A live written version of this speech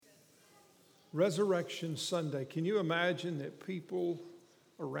Resurrection Sunday. Can you imagine that people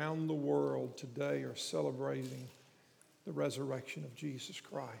around the world today are celebrating the resurrection of Jesus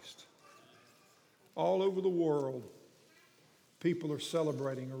Christ? All over the world, people are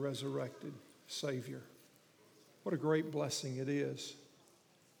celebrating a resurrected Savior. What a great blessing it is.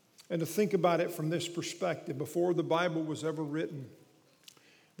 And to think about it from this perspective, before the Bible was ever written,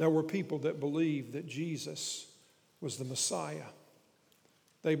 there were people that believed that Jesus was the Messiah.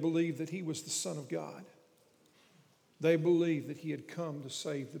 They believed that he was the Son of God. They believed that he had come to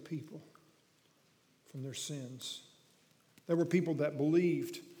save the people from their sins. There were people that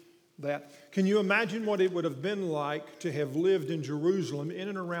believed that. Can you imagine what it would have been like to have lived in Jerusalem in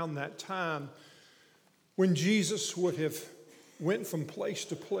and around that time when Jesus would have went from place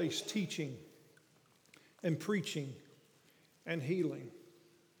to place teaching and preaching and healing?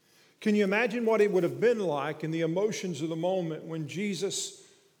 Can you imagine what it would have been like in the emotions of the moment when Jesus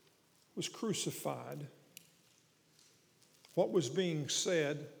was crucified? What was being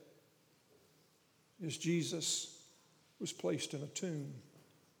said is Jesus was placed in a tomb.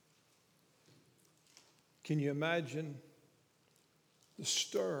 Can you imagine the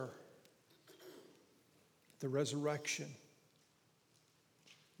stir, the resurrection,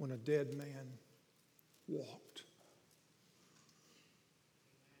 when a dead man walked?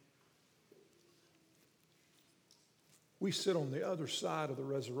 We sit on the other side of the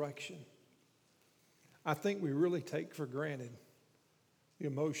resurrection. I think we really take for granted the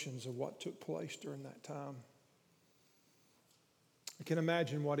emotions of what took place during that time. I can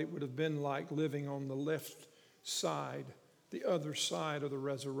imagine what it would have been like living on the left side, the other side of the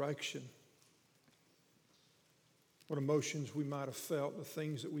resurrection. What emotions we might have felt, the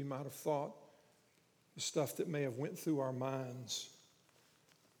things that we might have thought, the stuff that may have went through our minds.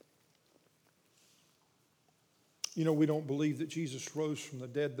 You know, we don't believe that Jesus rose from the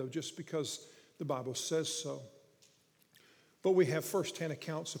dead, though, just because the Bible says so. But we have firsthand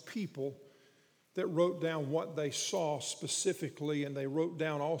accounts of people that wrote down what they saw specifically, and they wrote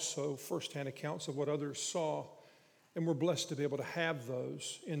down also firsthand accounts of what others saw. And we're blessed to be able to have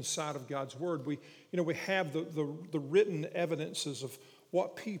those inside of God's Word. We have the written evidences of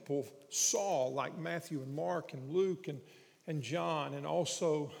what people saw, like Matthew and Mark and Luke and John, and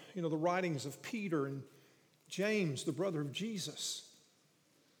also, the writings of Peter and James, the brother of Jesus.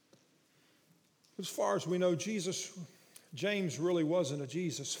 As far as we know, James really wasn't a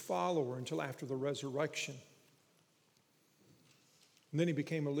Jesus follower until after the resurrection. And then he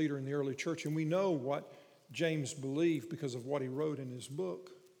became a leader in the early church, and we know what James believed because of what he wrote in his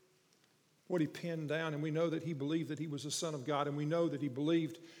book, what he penned down, and we know that he believed that he was the Son of God, and we know that he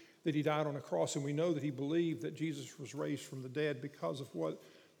believed that he died on a cross, and we know that he believed that Jesus was raised from the dead because of what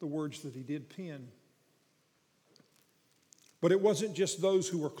the words that he did pen. But it wasn't just those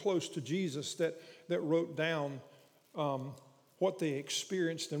who were close to Jesus that wrote down what they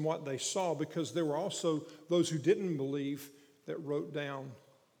experienced and what they saw, because there were also those who didn't believe that wrote down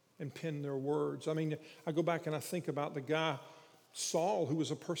and penned their words. I mean, I go back and I think about the guy, Saul, who was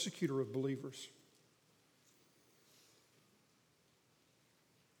a persecutor of believers.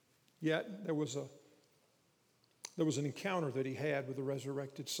 Yet there was an encounter that he had with the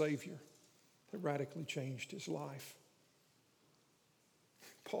resurrected Savior that radically changed his life.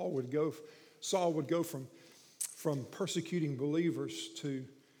 Saul would go from persecuting believers to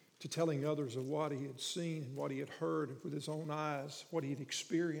telling others of what he had seen and what he had heard with his own eyes, what he had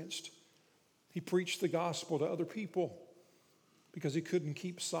experienced. He preached the gospel to other people because he couldn't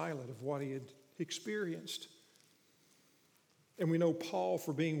keep silent of what he had experienced. And we know Paul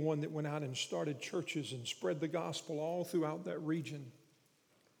for being one that went out and started churches and spread the gospel all throughout that region.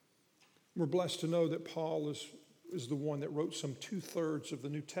 We're blessed to know that Paul is the one that wrote some 2/3 of the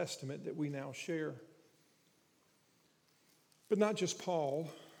New Testament that we now share. But not just Paul.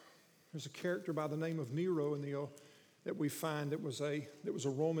 There's a character by the name of Nero that we find that was a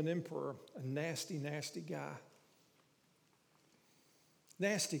Roman emperor, a nasty, nasty guy.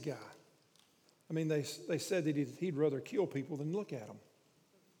 Nasty guy. I mean, they said that he'd rather kill people than look at them.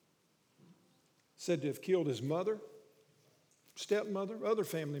 Said to have killed his mother, stepmother, other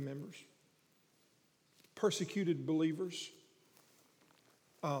family members. Persecuted believers,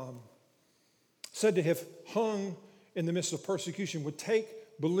 said to have hung in the midst of persecution, would take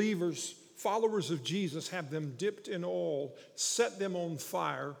believers, followers of Jesus, have them dipped in oil, set them on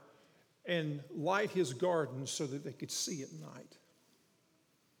fire, and light his garden so that they could see at night.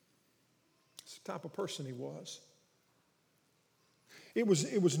 That's the type of person he was. It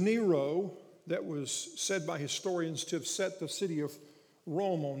was Nero that was said by historians to have set the city of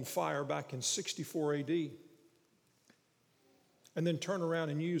Rome on fire back in 64 AD. and then turn around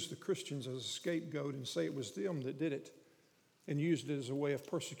and use the Christians as a scapegoat and say it was them that did it and used it as a way of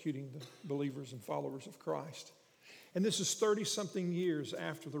persecuting the believers and followers of Christ. And this is 30-something years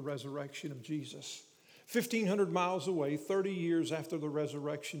after the resurrection of Jesus. 1,500 miles away, 30 years after the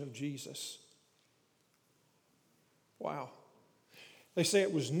resurrection of Jesus. Wow. They say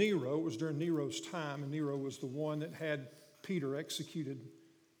it was Nero. It was during Nero's time, and Nero was the one that had Peter executed,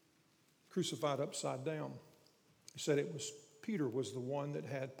 crucified upside down. He said it was Peter was the one that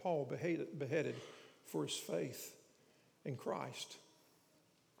had Paul beheaded for his faith in Christ.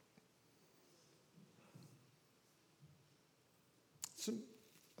 So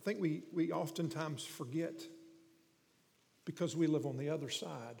I think we oftentimes forget because we live on the other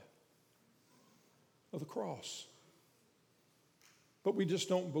side of the cross. But we just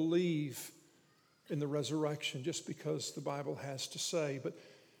don't believe in the resurrection just because the Bible has to say, but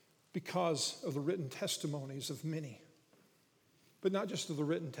because of the written testimonies of many. But not just of the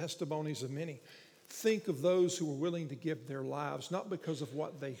written testimonies of many. Think of those who were willing to give their lives, not because of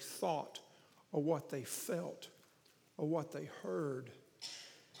what they thought or what they felt or what they heard,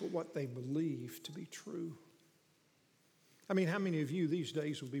 but what they believed to be true. I mean, how many of you these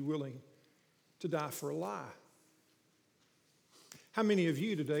days would be willing to die for a lie? How many of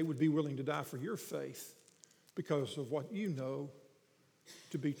you today would be willing to die for your faith because of what you know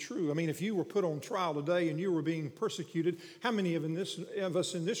to be true? I mean, if you were put on trial today and you were being persecuted, how many of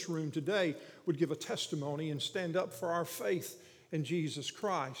us in this room today would give a testimony and stand up for our faith in Jesus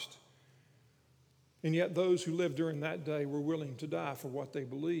Christ? And yet those who lived during that day were willing to die for what they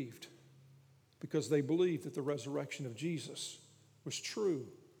believed because they believed that the resurrection of Jesus was true.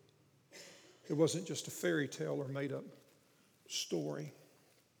 It wasn't just a fairy tale or made-up story.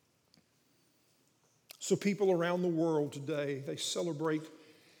 So people around the world today, they celebrate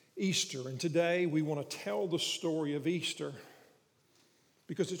Easter. And today we want to tell the story of Easter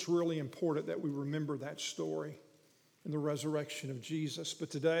because it's really important that we remember that story and the resurrection of Jesus. But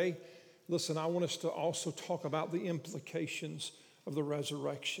today, listen, I want us to also talk about the implications of the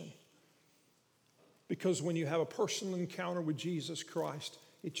resurrection. Because when you have a personal encounter with Jesus Christ,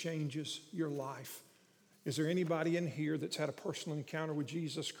 it changes your life. Is there anybody in here that's had a personal encounter with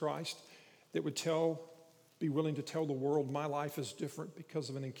Jesus Christ that would be willing to tell the world, my life is different because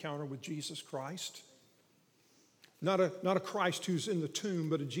of an encounter with Jesus Christ? Not a Christ who's in the tomb,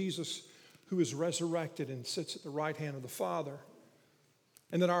 but a Jesus who is resurrected and sits at the right hand of the Father.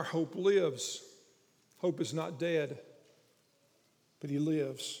 And that our hope lives. Hope is not dead, but he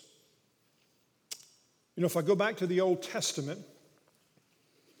lives. You know, if I go back to the Old Testament,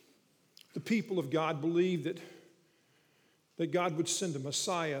 the people of God believed that God would send a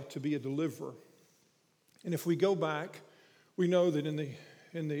Messiah to be a deliverer. And if we go back, we know that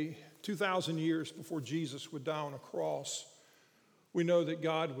in the 2,000 years before Jesus would die on a cross, we know that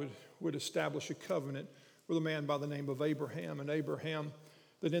God would establish a covenant with a man by the name of Abraham. And Abraham,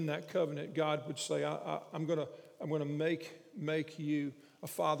 that in that covenant, God would say, I'm going to make you a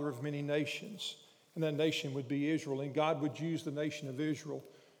father of many nations. And that nation would be Israel. And God would use the nation of Israel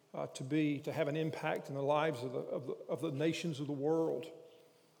to have an impact in the lives of the nations of the world.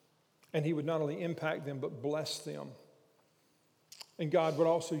 And he would not only impact them, but bless them. And God would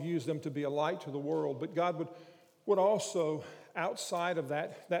also use them to be a light to the world. But God would also, outside of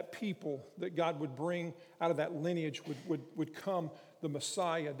that people that God would bring out of that lineage would come the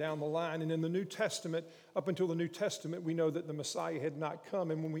Messiah down the line. And in the New Testament, up until the New Testament, we know that the Messiah had not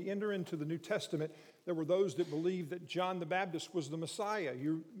come. And when we enter into the New Testament, there were those that believed that John the Baptist was the Messiah.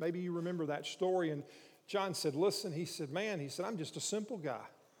 Maybe you remember that story. And John said, listen, he said, I'm just a simple guy.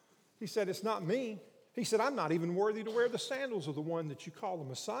 He said, it's not me. He said, I'm not even worthy to wear the sandals of the one that you call the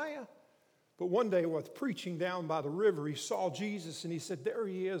Messiah. But one day, while preaching down by the river, he saw Jesus and he said, there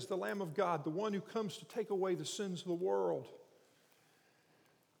he is, the Lamb of God, the one who comes to take away the sins of the world.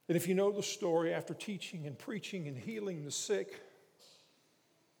 And if you know the story, after teaching and preaching and healing the sick,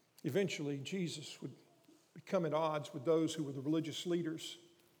 eventually Jesus would become at odds with those who were the religious leaders.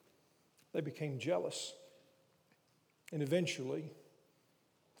 They became jealous. And eventually,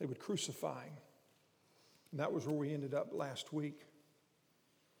 they would crucify him. And that was where we ended up last week.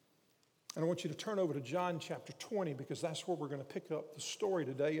 And I want you to turn over to John chapter 20 because that's where we're going to pick up the story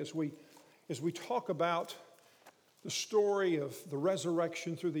today as we talk about the story of the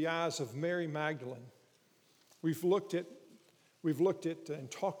resurrection through the eyes of Mary Magdalene. We've looked at and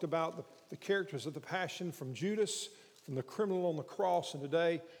talked about the characters of the Passion from Judas, from the criminal on the cross, and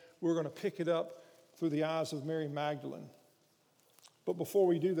today we're going to pick it up through the eyes of Mary Magdalene. But before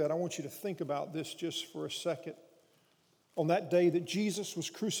we do that, I want you to think about this just for a second. On that day that Jesus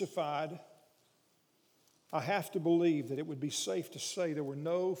was crucified, I have to believe that it would be safe to say there were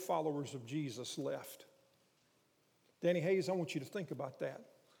no followers of Jesus left. Danny Hayes, I want you to think about that.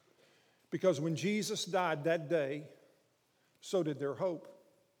 Because when Jesus died that day, so did their hope.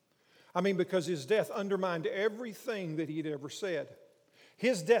 I mean, because his death undermined everything that he had ever said.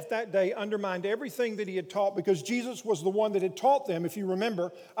 His death that day undermined everything that he had taught, because Jesus was the one that had taught them, if you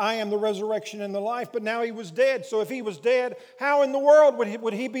remember, I am the resurrection and the life, but now he was dead. So if he was dead, how in the world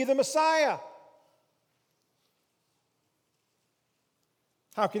would he be the Messiah?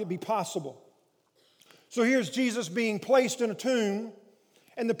 How could it be possible? So here's Jesus being placed in a tomb,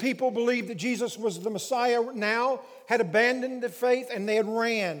 and the people believed that Jesus was the Messiah now, had abandoned their faith, and they had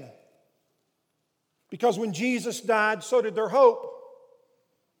ran. Because when Jesus died, so did their hope.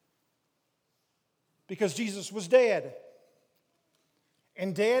 Because Jesus was dead.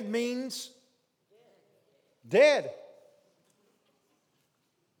 And dead means dead.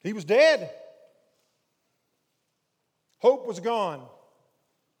 He was dead. Hope was gone.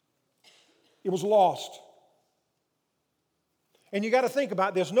 It was lost. And you got to think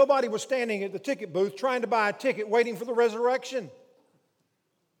about this. Nobody was standing at the ticket booth trying to buy a ticket waiting for the resurrection.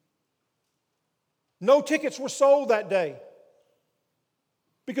 No tickets were sold that day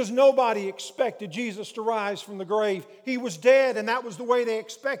because nobody expected Jesus to rise from the grave. He was dead, and that was the way they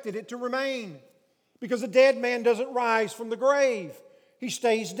expected it to remain, because a dead man doesn't rise from the grave. He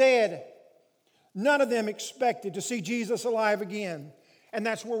stays dead. None of them expected to see Jesus alive again. And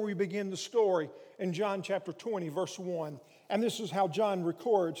that's where we begin the story in John chapter 20, verse 1. And this is how John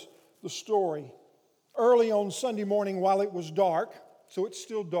records the story. Early on Sunday morning, while it was dark, so it's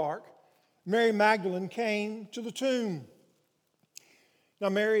still dark, Mary Magdalene came to the tomb. Now,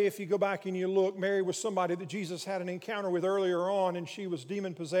 Mary, if you go back and you look, Mary was somebody that Jesus had an encounter with earlier on, and she was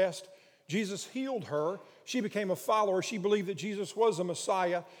demon-possessed. Jesus healed her. She became a follower. She believed that Jesus was a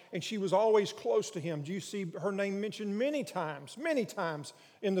Messiah, and she was always close to him. Do you see her name mentioned many times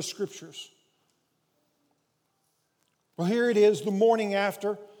in the Scriptures? Well, here it is, the morning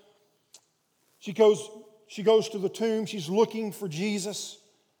after. She goes to the tomb. She's looking for Jesus.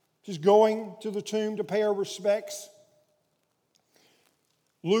 She's going to the tomb to pay her respects.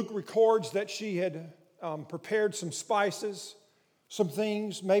 Luke records that she had prepared some spices, some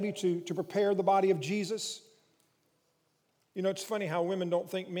things maybe to prepare the body of Jesus. You know, it's funny how women don't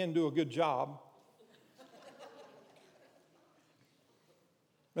think men do a good job.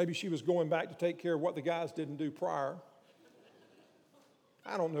 Maybe she was going back to take care of what the guys didn't do prior.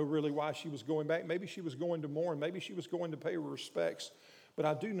 I don't know really why she was going back. Maybe she was going to mourn. Maybe she was going to pay her respects. But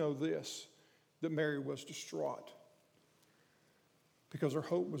I do know this, that Mary was distraught because her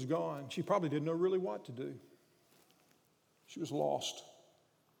hope was gone. She probably didn't know really what to do. She was lost.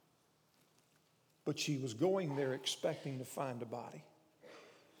 But she was going there expecting to find a body.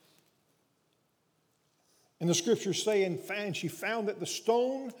 And the Scriptures say, and she found that the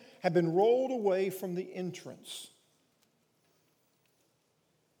stone had been rolled away from the entrance.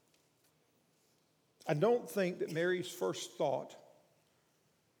 I don't think that Mary's first thought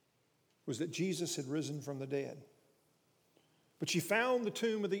was that Jesus had risen from the dead. But she found the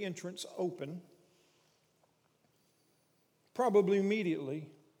tomb of the entrance open. Probably immediately,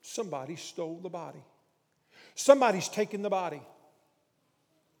 somebody stole the body. Somebody's taken the body.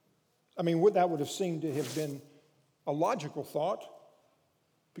 I mean, that would have seemed to have been a logical thought,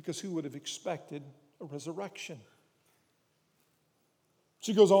 because who would have expected a resurrection?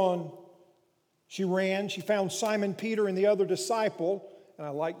 She goes on. She ran. She found Simon Peter and the other disciple. And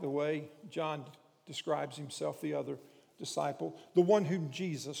I like the way John describes himself, the other disciple, the one whom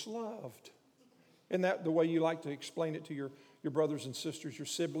Jesus loved. Isn't that the way you like to explain it to your brothers and sisters, your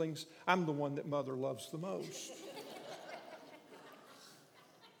siblings? I'm the one that mother loves the most.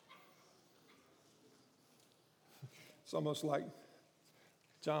 It's almost like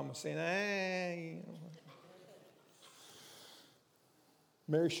John was saying, hey.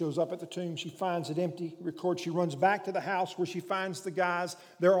 Mary shows up at the tomb. She finds it empty. Records she runs back to the house where she finds the guys.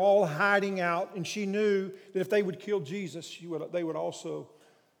 They're all hiding out, and she knew that if they would kill Jesus, they would also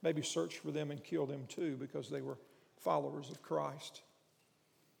maybe search for them and kill them too, because they were followers of Christ.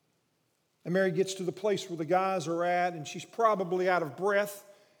 And Mary gets to the place where the guys are at, and she's probably out of breath.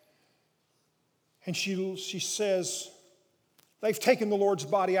 And she says, they've taken the Lord's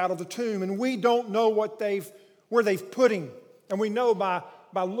body out of the tomb, and we don't know where they've put him. And we know by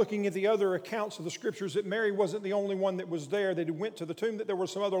looking at the other accounts of the Scriptures that Mary wasn't the only one that was there that went to the tomb, that there were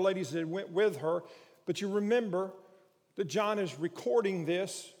some other ladies that went with her. But you remember that John is recording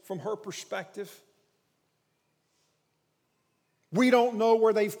this from her perspective. We don't know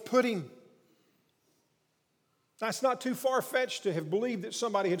where they've put him. That's not too far-fetched to have believed that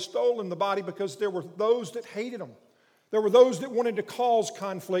somebody had stolen the body, because there were those that hated him. There were those that wanted to cause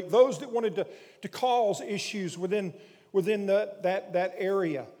conflict, those that wanted to cause issues within that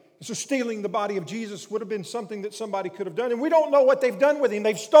area. And so stealing the body of Jesus would have been something that somebody could have done. And we don't know what they've done with him.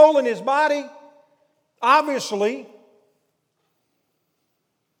 They've stolen his body, obviously.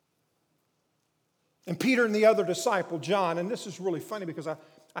 And Peter and the other disciple, John, and this is really funny because I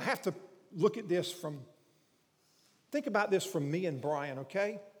have to look at this think about this from me and Brian,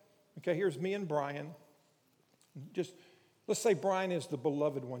 okay? Okay, here's me and Brian. Just, let's say Brian is the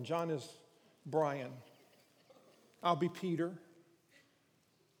beloved one. John is Brian. I'll be Peter.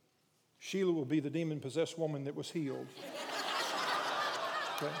 Sheila will be the demon-possessed woman that was healed.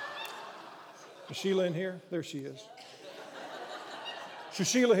 Okay? Is Sheila in here? There she is. So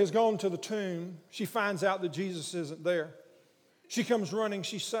Sheila has gone to the tomb. She finds out that Jesus isn't there. She comes running.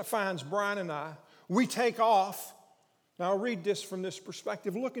 She finds Brian and I. We take off. Now I'll read this from this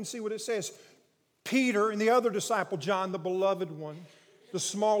perspective. Look and see what it says. Peter and the other disciple, John, the beloved one, the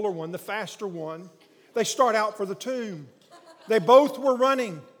smaller one, the faster one, they start out for the tomb. They both were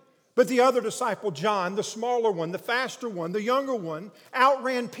running. But the other disciple, John, the smaller one, the faster one, the younger one,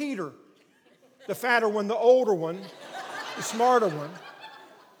 outran Peter. The fatter one, the older one, the smarter one.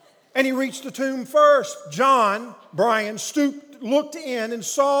 And he reached the tomb first. John, Brian, stooped, looked in, and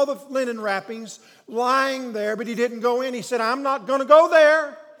saw the linen wrappings lying there, but he didn't go in. He said, I'm not going to go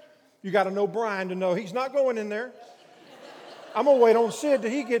there. You got to know Brian to know he's not going in there. I'm going to wait on Sid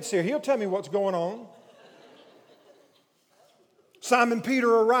till he gets here. He'll tell me what's going on. Simon Peter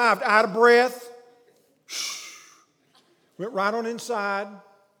arrived out of breath. Went right on inside.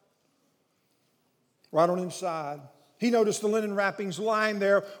 Right on inside. He noticed the linen wrappings lying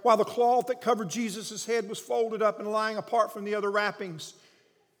there while the cloth that covered Jesus' head was folded up and lying apart from the other wrappings.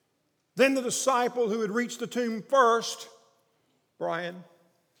 Then the disciple who had reached the tomb first, Brian,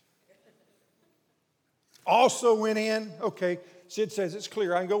 also went in. Okay, Sid says it's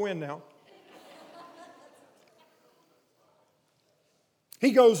clear. I can go in now.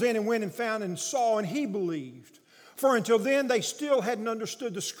 He goes in and went and found and saw, and he believed. For until then, they still hadn't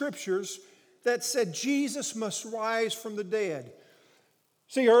understood the scriptures that said Jesus must rise from the dead.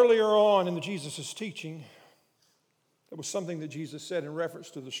 See, earlier on in Jesus' teaching, there was something that Jesus said in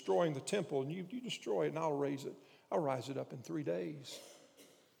reference to destroying the temple. And you destroy it and I'll raise it. I'll rise it up in 3 days.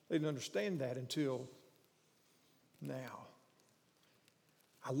 They didn't understand that until now.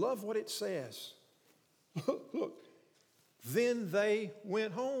 I love what it says. Look. Then they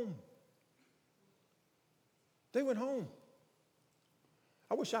went home. They went home.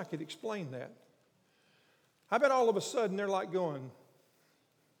 I wish I could explain that. I bet all of a sudden they're like going,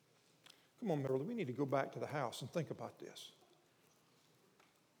 come on, Merle, we need to go back to the house and think about this.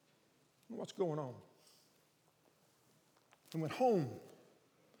 What's going on? They went home.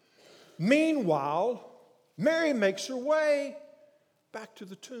 Meanwhile, Mary makes her way back to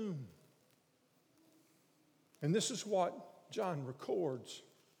the tomb. And this is what John records.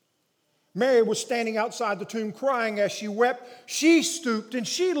 Mary was standing outside the tomb crying as she wept. She stooped and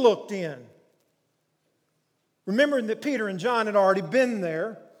she looked in. Remembering that Peter and John had already been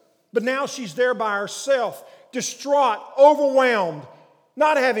there, but now she's there by herself, distraught, overwhelmed,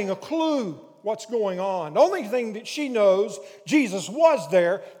 not having a clue what's going on. The only thing that she knows, Jesus was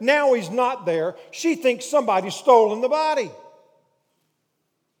there, now he's not there. She thinks somebody's stolen the body.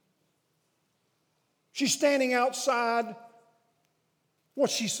 She's standing outside.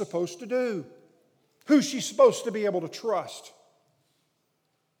 What's she supposed to do? Who's she supposed to be able to trust?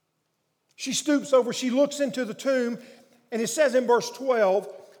 She stoops over, she looks into the tomb, and it says in verse 12,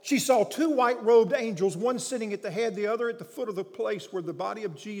 she saw 2 white-robed angels, one sitting at the head, the other at the foot of the place where the body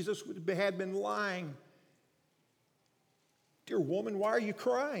of Jesus had been lying. Dear woman, why are you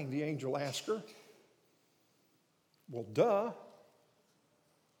crying? The angel asked her. Well, duh.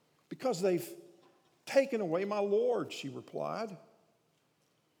 Because they've taken away my Lord, she replied.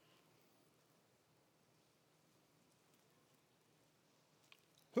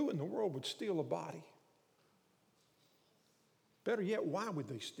 Who in the world would steal a body? Better yet, why would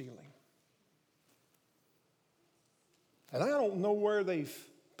they steal him? And I don't know where they've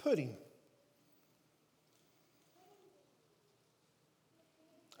put him.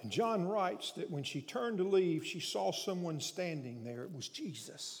 And John writes that when she turned to leave, she saw someone standing there. It was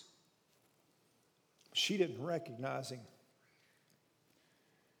Jesus. She didn't recognize him.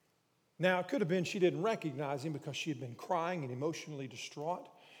 Now, it could have been she didn't recognize him because she had been crying and emotionally distraught.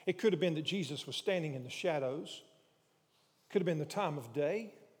 It could have been that Jesus was standing in the shadows. It could have been the time of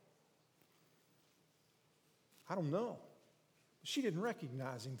day. I don't know. She didn't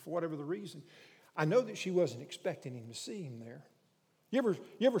recognize him for whatever the reason. I know that she wasn't expecting him to see him there. You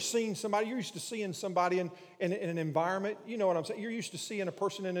ever seen somebody, you're used to seeing somebody in an environment, you know what I'm saying? You're used to seeing a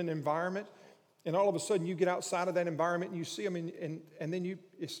person in an environment, and all of a sudden you get outside of that environment and you see them, and then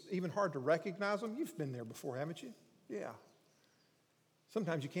it's even hard to recognize them. You've been there before, haven't you? Yeah.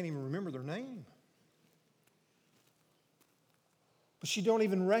 Sometimes you can't even remember their name. But she don't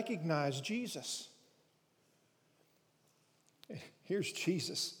even recognize Jesus. Here's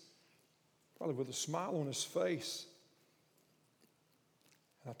Jesus, probably with a smile on his face.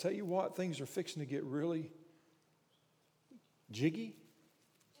 And I'll tell you what, things are fixing to get really jiggy,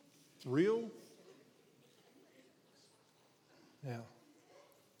 real. Now,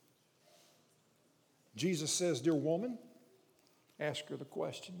 Jesus says, "Dear woman," ask her the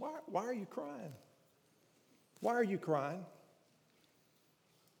question, why are you crying? Why are you crying?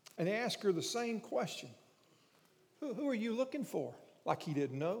 And he asked her the same question. Who are you looking for? Like he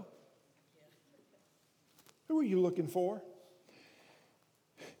didn't know. Who are you looking for?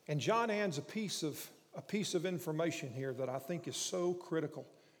 And John adds a piece of information here that I think is so critical.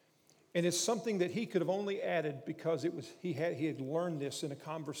 And it's something that he could have only added because he had learned this in a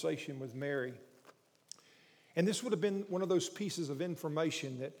conversation with Mary. And this would have been one of those pieces of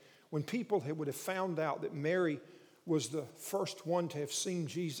information that when people would have found out that Mary was the first one to have seen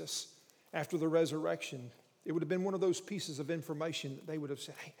Jesus after the resurrection, it would have been one of those pieces of information that they would have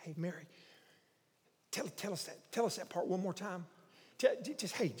said, hey, Mary, tell us that part one more time.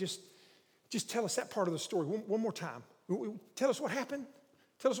 Just tell us that part of the story one more time. Tell us what happened.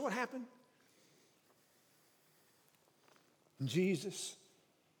 Tell us what happened. And Jesus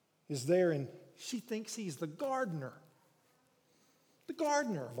is there, and she thinks he's the gardener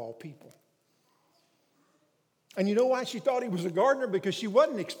of all people. And you know why she thought he was a gardener? Because she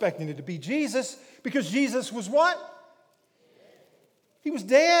wasn't expecting it to be Jesus, because Jesus was what? He was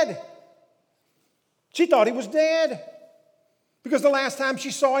dead. She thought he was dead. Because the last time she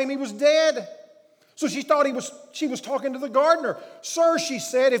saw him, he was dead. So she thought she was talking to the gardener. "Sir," she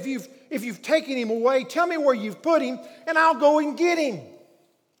said, if you've taken him away, tell me where you've put him, and I'll go and get him.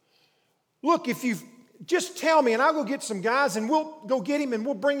 Look, if you've just tell me, and I'll go get some guys, and we'll go get him, and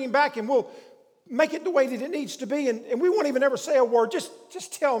we'll bring him back, and we'll make it the way that it needs to be, and we won't even ever say a word.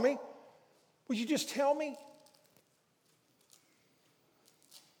 Just tell me. Will you just tell me?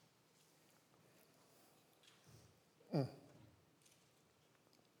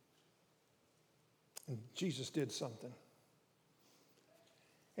 And Jesus did something.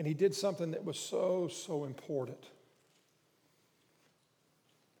 And he did something that was so, so important.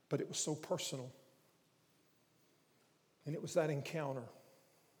 But it was so personal. And it was that encounter.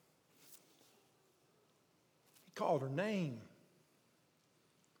 He called her name.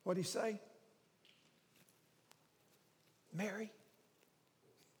 What did he say? Mary.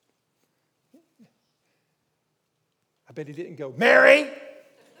 I bet he didn't go, Mary.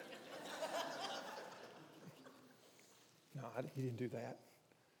 No, he didn't do that.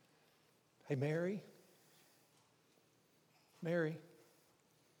 Hey, Mary. Mary.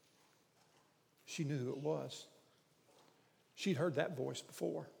 She knew who it was. She'd heard that voice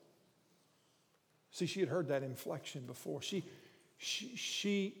before. See, she had heard that inflection before. She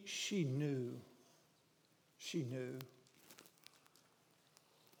knew. She knew.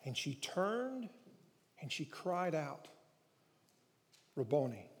 And she turned and she cried out,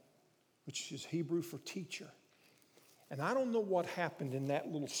 Rabboni, which is Hebrew for teacher. And I don't know what happened in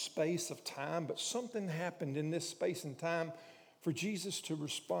that little space of time, but something happened in this space and time for Jesus to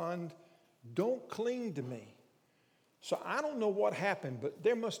respond, don't cling to me. So I don't know what happened, but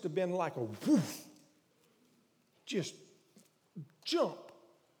there must have been like a woof, just jump.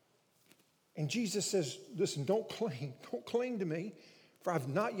 And Jesus says, listen, don't cling to me, for I've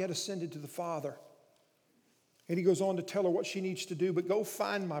not yet ascended to the Father. And he goes on to tell her what she needs to do, but go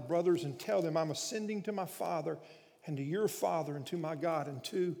find my brothers and tell them I'm ascending to my Father and to your Father and to my God and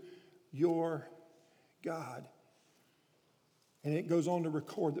to your God. And it goes on to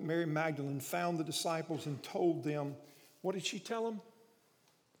record that Mary Magdalene found the disciples and told them, what did she tell them?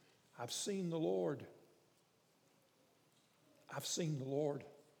 I've seen the Lord. I've seen the Lord.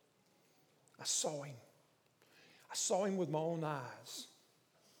 I saw him. I saw him with my own eyes.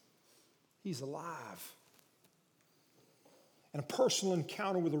 He's alive. And a personal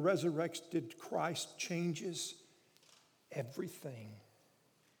encounter with the resurrected Christ changes everything.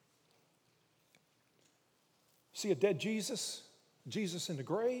 See, a dead Jesus in the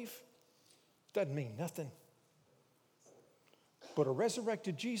grave, doesn't mean nothing. But a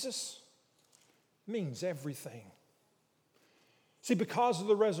resurrected Jesus means everything. See, because of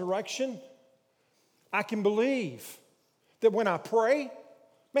the resurrection, I can believe that when I pray,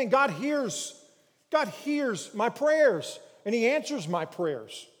 man, God hears God hears my prayers and He answers my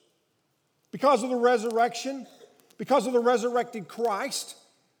prayers. Because of the resurrection, because of the resurrected Christ,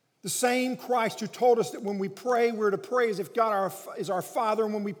 the same Christ who told us that when we pray, we're to pray as if God is our Father,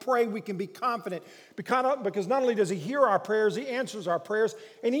 and when we pray, we can be confident. Because not only does He hear our prayers, He answers our prayers,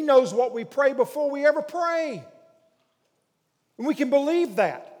 and He knows what we pray before we ever pray. And we can believe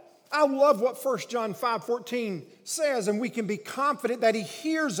that. I love what 1 John 5:14 says, and we can be confident that He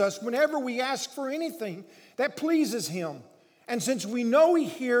hears us whenever we ask for anything that pleases Him. And since we know He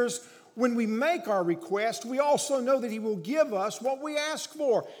hears when we make our request, we also know that He will give us what we ask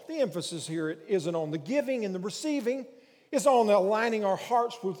for. The emphasis here isn't on the giving and the receiving. It's on aligning our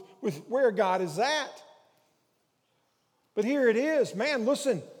hearts with where God is at. But here it is. Man,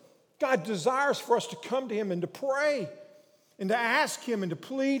 listen, God desires for us to come to Him and to pray and to ask Him and to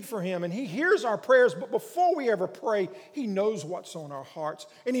plead for Him. And He hears our prayers, but before we ever pray, He knows what's on our hearts,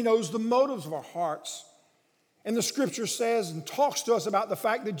 and He knows the motives of our hearts. And the Scripture says and talks to us about the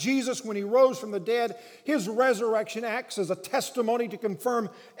fact that Jesus, when He rose from the dead, His resurrection acts as a testimony to confirm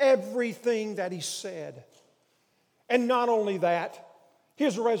everything that He said. And not only that,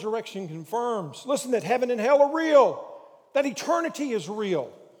 His resurrection confirms, listen, that heaven and hell are real, that eternity is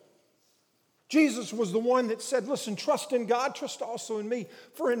real. Jesus was the one that said, listen, trust in God, trust also in me.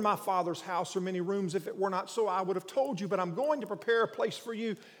 For in my Father's house are many rooms. If it were not so, I would have told you. But I'm going to prepare a place for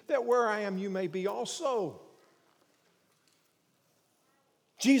you, that where I am, you may be also.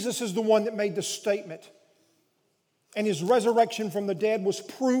 Jesus is the one that made the statement. And His resurrection from the dead was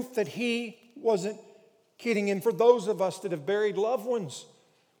proof that He wasn't kidding. And for those of us that have buried loved ones,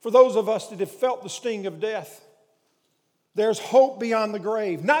 for those of us that have felt the sting of death, there's hope beyond the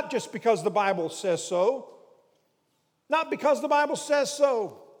grave. Not just because the Bible says so. Not because the Bible says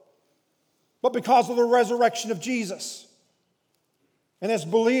so. But because of the resurrection of Jesus. And as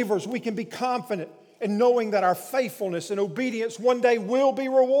believers, we can be confident in knowing that our faithfulness and obedience one day will be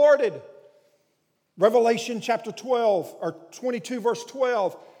rewarded. Revelation chapter 12, or 22 verse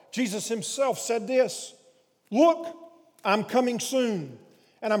 12, Jesus Himself said this, "Look, I'm coming soon,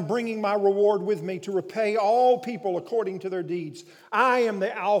 and I'm bringing my reward with me to repay all people according to their deeds. I am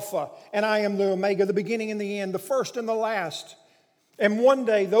the Alpha and I am the Omega, the beginning and the end, the first and the last." And one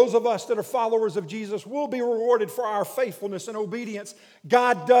day, those of us that are followers of Jesus will be rewarded for our faithfulness and obedience.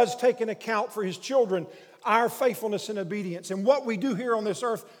 God does take an account for His children, our faithfulness and obedience. And what we do here on this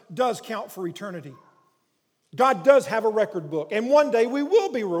earth does count for eternity. God does have a record book, and one day we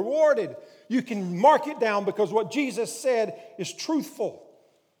will be rewarded. You can mark it down because what Jesus said is truthful.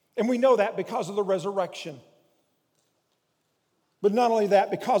 And we know that because of the resurrection. But not only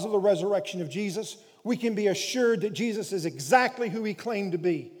that, because of the resurrection of Jesus, we can be assured that Jesus is exactly who He claimed to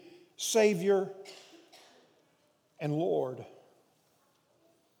be, Savior and Lord.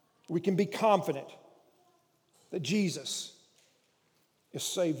 We can be confident that Jesus is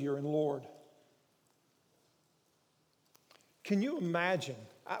Savior and Lord. Can you imagine?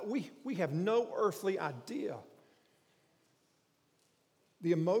 We have no earthly idea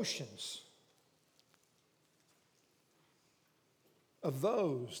the emotions of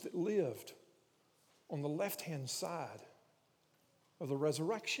those that lived on the left-hand side of the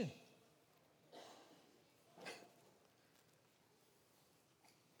resurrection.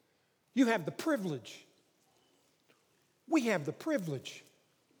 You have the privilege. We have the privilege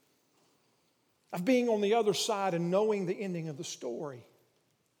of being on the other side and knowing the ending of the story.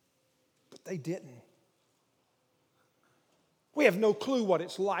 But they didn't. We have no clue what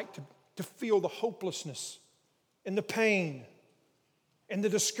it's like to feel the hopelessness and the pain and the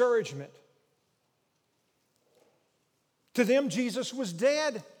discouragement. To them, Jesus was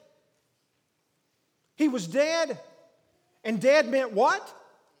dead. He was dead. And dead meant what?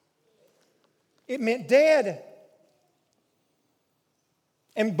 It meant dead.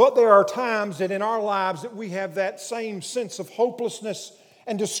 But there are times that in our lives that we have that same sense of hopelessness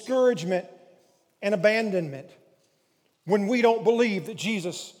and discouragement and abandonment when we don't believe that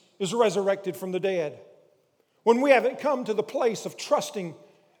Jesus is resurrected from the dead. When we haven't come to the place of trusting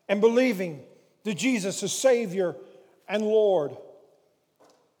and believing that Jesus is Savior and Lord.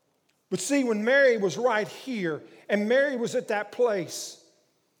 But see, when Mary was right here, and Mary was at that place,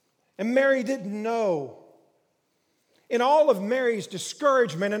 and Mary didn't know, in all of Mary's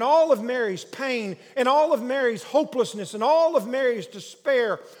discouragement, and all of Mary's pain, and all of Mary's hopelessness, and all of Mary's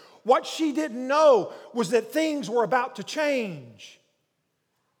despair, what she didn't know was that things were about to change.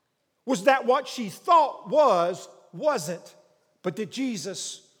 Was that what she thought wasn't, but that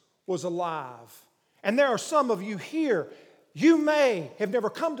Jesus was alive. And there are some of you here, you may have never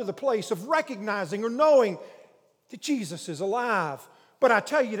come to the place of recognizing or knowing that Jesus is alive. But I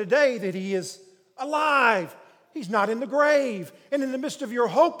tell you today that He is alive. He's not in the grave. And in the midst of your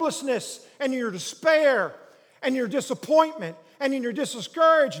hopelessness and your despair and your disappointment and in your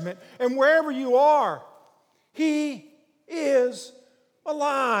discouragement and wherever you are, He is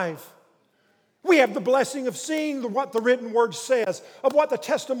alive. We have the blessing of seeing what the written word says, of what the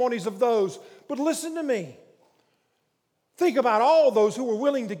testimonies of those. But listen to me. Think about all those who were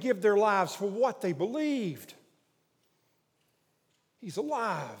willing to give their lives for what they believed. He's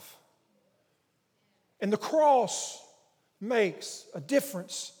alive. And the cross makes a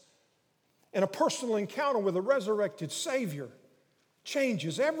difference. And a personal encounter with a resurrected Savior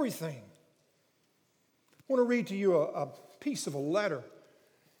changes everything. I want to read to you a piece of a letter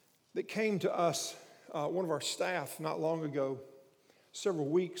that came to us, one of our staff not long ago, several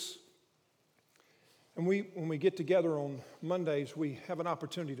weeks. And when we get together on Mondays, we have an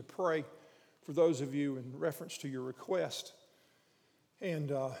opportunity to pray for those of you in reference to your request.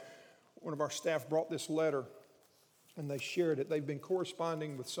 And one of our staff brought this letter, and they shared it. They've been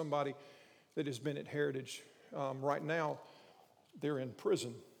corresponding with somebody that has been at Heritage. Right now, they're in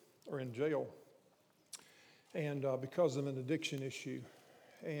prison or in jail, and because of an addiction issue.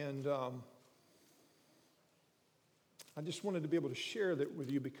 And I just wanted to be able to share that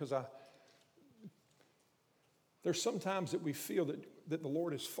with you because there's sometimes that we feel that the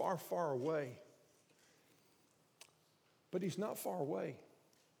Lord is far, far away. But He's not far away.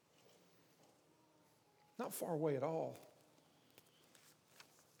 Not far away at all.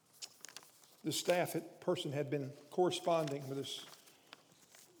 The staff person had been corresponding with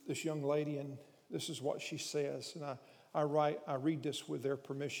this young lady, and this is what she says. And I read this with their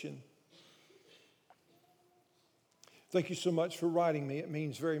permission. Thank you so much for writing me. It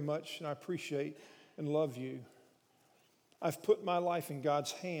means very much, and I appreciate and love you. I've put my life in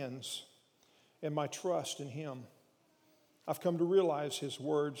God's hands and my trust in Him. I've come to realize His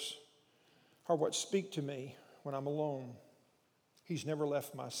words are what speak to me when I'm alone. He's never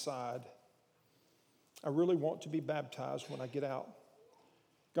left my side. I really want to be baptized when I get out.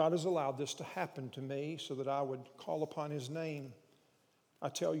 God has allowed this to happen to me so that I would call upon His name. I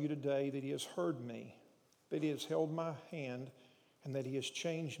tell you today that He has heard me, that He has held my hand, and that He has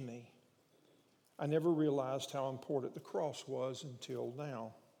changed me. I never realized how important the cross was until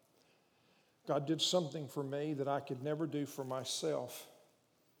now. God did something for me that I could never do for myself.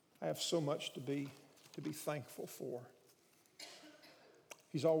 I have so much to be thankful for.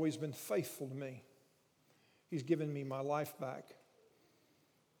 He's always been faithful to me. He's given me my life back.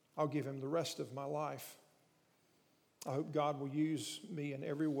 I'll give Him the rest of my life. I hope God will use me in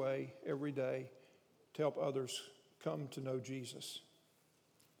every way, every day, to help others come to know Jesus.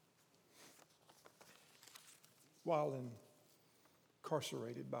 While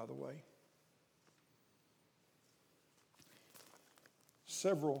incarcerated, by the way.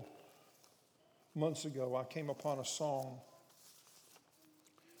 Several months ago, I came upon a song,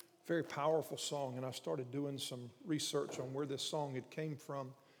 very powerful song, and I started doing some research on where this song had came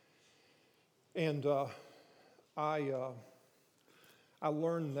from. And I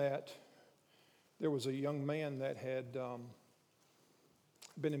learned that there was a young man that had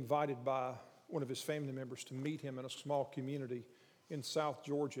been invited by one of his family members to meet him in a small community in South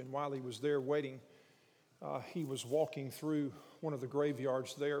Georgia. And while he was there waiting, he was walking through one of the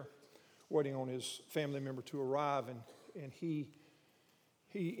graveyards there, waiting on his family member to arrive. And he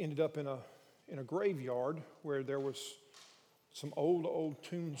ended up in a graveyard where there was some old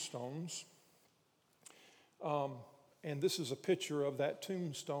tombstones. And this is a picture of that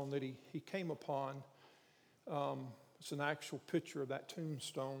tombstone that he came upon. It's an actual picture of that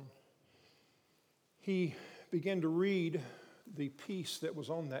tombstone. He began to read the piece that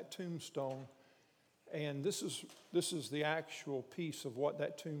was on that tombstone, and this is the actual piece of what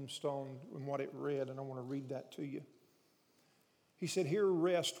that tombstone and what it read, and I want to read that to you. He said, "Here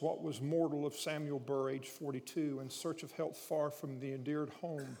rests what was mortal of Samuel Burr, age 42, in search of health far from the endeared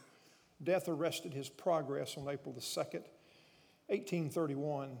home. Death arrested his progress on April the 2nd,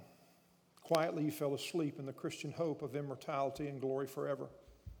 1831. Quietly he fell asleep in the Christian hope of immortality and glory forever.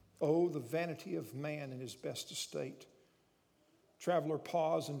 Oh, the vanity of man in his best estate. Traveler,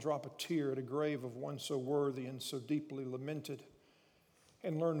 pause and drop a tear at a grave of one so worthy and so deeply lamented,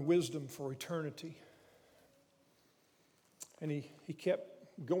 and learn wisdom for eternity." And he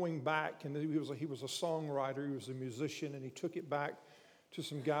kept going back, and he was a songwriter, he was a musician, and he took it back to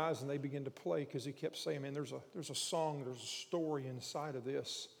some guys, and they began to play because he kept saying, "Man, there's a song, there's a story inside of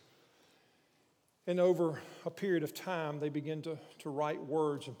this." And over a period of time, they began to write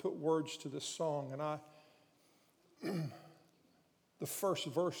words and put words to this song. And the first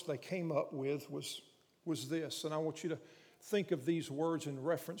verse they came up with was this. And I want you to think of these words in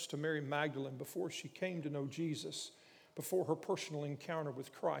reference to Mary Magdalene before she came to know Jesus, before her personal encounter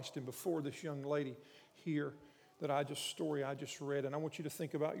with Christ, and before this young lady here story I just read. And I want you to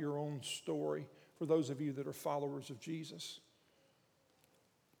think about your own story for those of you that are followers of Jesus.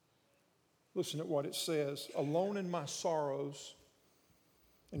 Listen at what it says. Alone in my sorrows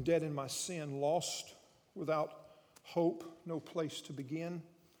and dead in my sin, lost without hope, no place to begin.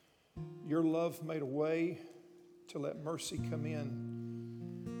 Your love made a way to let mercy come in.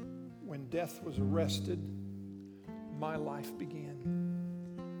 When death was arrested, my life began.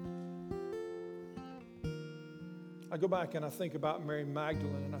 I go back and I think about Mary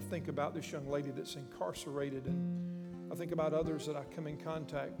Magdalene, and I think about this young lady that's incarcerated, and I think about others that I come in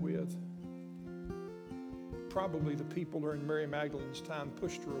contact with. Probably the people during Mary Magdalene's time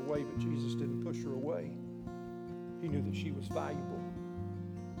pushed her away, but Jesus didn't push her away. He knew that she was valuable.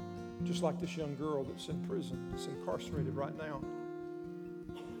 Just like this young girl that's in prison, that's incarcerated right now.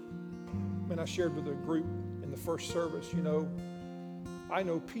 And I shared with a group in the first service, I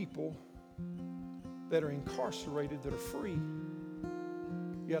know people that are incarcerated that are free.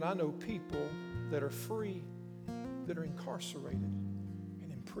 Yet I know people that are free that are incarcerated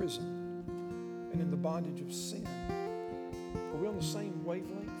and in prison and in the bondage of sin. Are we on the same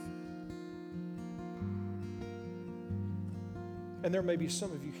wavelength? And there may be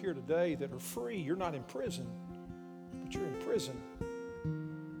some of you here today that are free. You're not in prison, but you're in prison.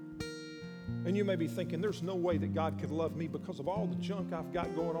 And you may be thinking, there's no way that God could love me because of all the junk I've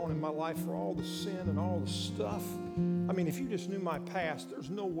got going on in my life, for all the sin and all the stuff. I mean, if you just knew my past,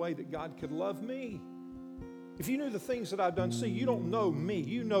 there's no way that God could love me. If you knew the things that I've done, see, you don't know me.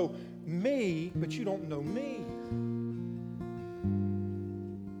 You know me, but you don't know me.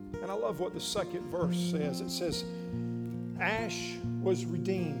 And I love what the second verse says. It says, Ash was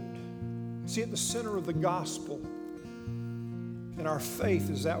redeemed. See, at the center of the gospel and our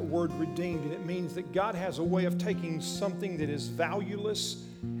faith is that word redeemed. And it means that God has a way of taking something that is valueless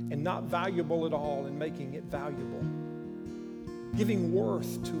and not valuable at all and making it valuable, giving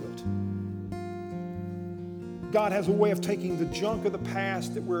worth to it. God has a way of taking the junk of the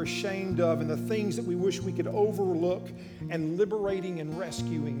past that we're ashamed of and the things that we wish we could overlook and liberating and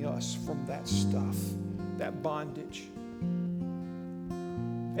rescuing us from that stuff, that bondage.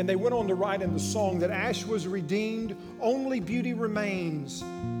 And they went on to write in the song that ash was redeemed, only beauty remains.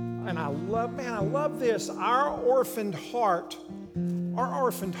 And I love this. Our orphaned hearts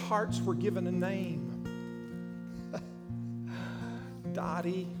were given a name.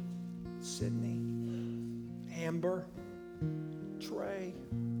 Dottie, Sydney, Amber, Trey,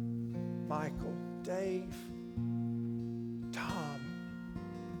 Michael, Dave, Tom,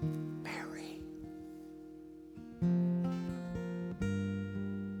 Mary.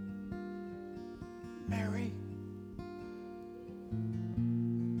 Mary.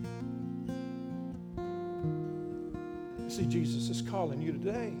 See, Jesus is calling you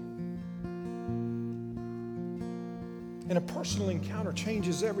today. And a personal encounter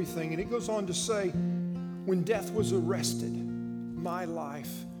changes everything. And it goes on to say, when death was arrested, my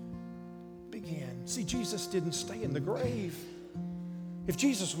life began. See, Jesus didn't stay in the grave. If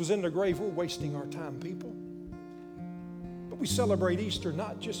Jesus was in the grave, we're wasting our time, people. But we celebrate Easter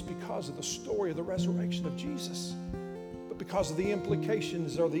not just because of the story of the resurrection of Jesus, but because of the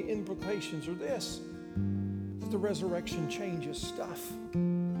implications are this, that the resurrection changes stuff.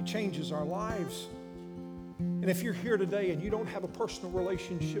 It changes our lives. And if you're here today and you don't have a personal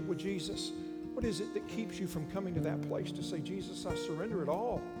relationship with Jesus, what is it that keeps you from coming to that place to say, Jesus, I surrender it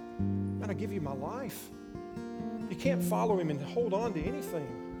all. And I give you my life. You can't follow him and hold on to anything.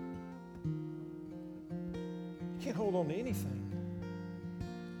 You can't hold on to anything.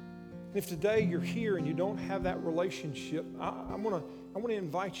 And if today you're here and you don't have that relationship, I want to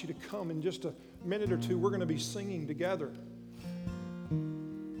invite you to come in just a minute or two. We're going to be singing together.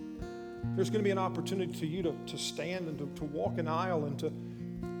 There's going to be an opportunity to you to stand and to walk an aisle, and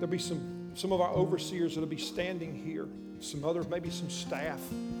there'll be some of our overseers that'll be standing here, some other, maybe some staff,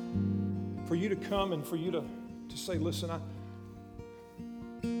 for you to come and for you to say, listen, I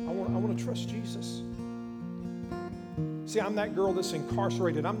want to trust Jesus. See, I'm that girl that's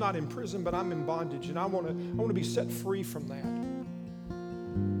incarcerated. I'm not in prison, but I'm in bondage, and I want to be set free from that.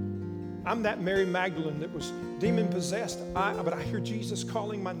 I'm that Mary Magdalene that was demon-possessed, but I hear Jesus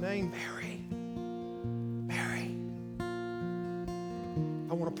calling my name, Mary, Mary.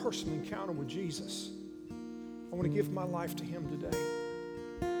 I want a personal encounter with Jesus. I want to give my life to him today.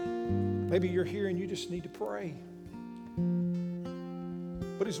 Maybe you're here and you just need to pray.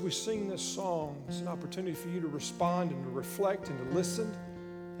 But as we sing this song, it's an opportunity for you to respond and to reflect and to listen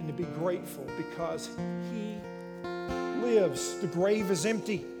and to be grateful, because he lives. The grave is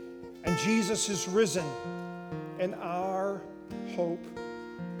empty, and Jesus is risen, and our hope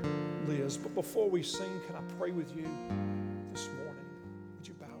lives. But before we sing, can I pray with you this morning? Would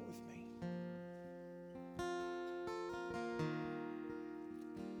you bow with me?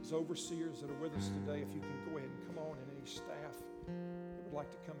 As overseers that are with us today, if you can go ahead and come on, and any staff that would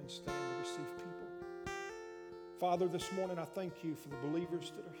like to come and stand to receive people. Father, this morning I thank you for the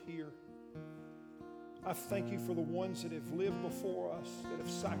believers that are here. I thank you for the ones that have lived before us, that have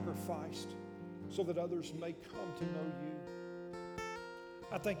sacrificed so that others may come to know you.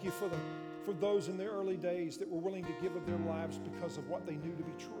 I thank you for those in the early days that were willing to give of their lives because of what they knew to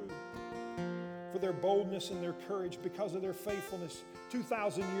be true, for their boldness and their courage, because of their faithfulness.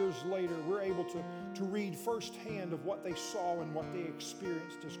 2,000 years later, we're able to read firsthand of what they saw and what they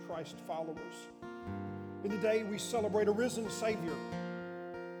experienced as Christ followers. And today we celebrate a risen Savior.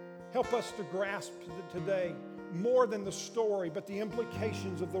 Help us to grasp today more than the story, but the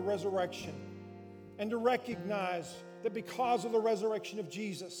implications of the resurrection, and to recognize that because of the resurrection of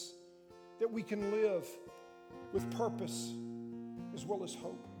Jesus, that we can live with purpose as well as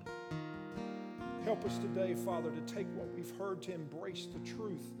hope. Help us today, Father, to take what we've heard, to embrace the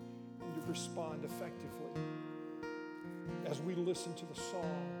truth, and to respond effectively. As we listen to the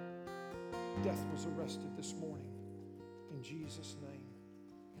song, death was arrested this morning. In Jesus' name,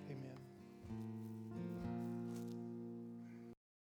 amen.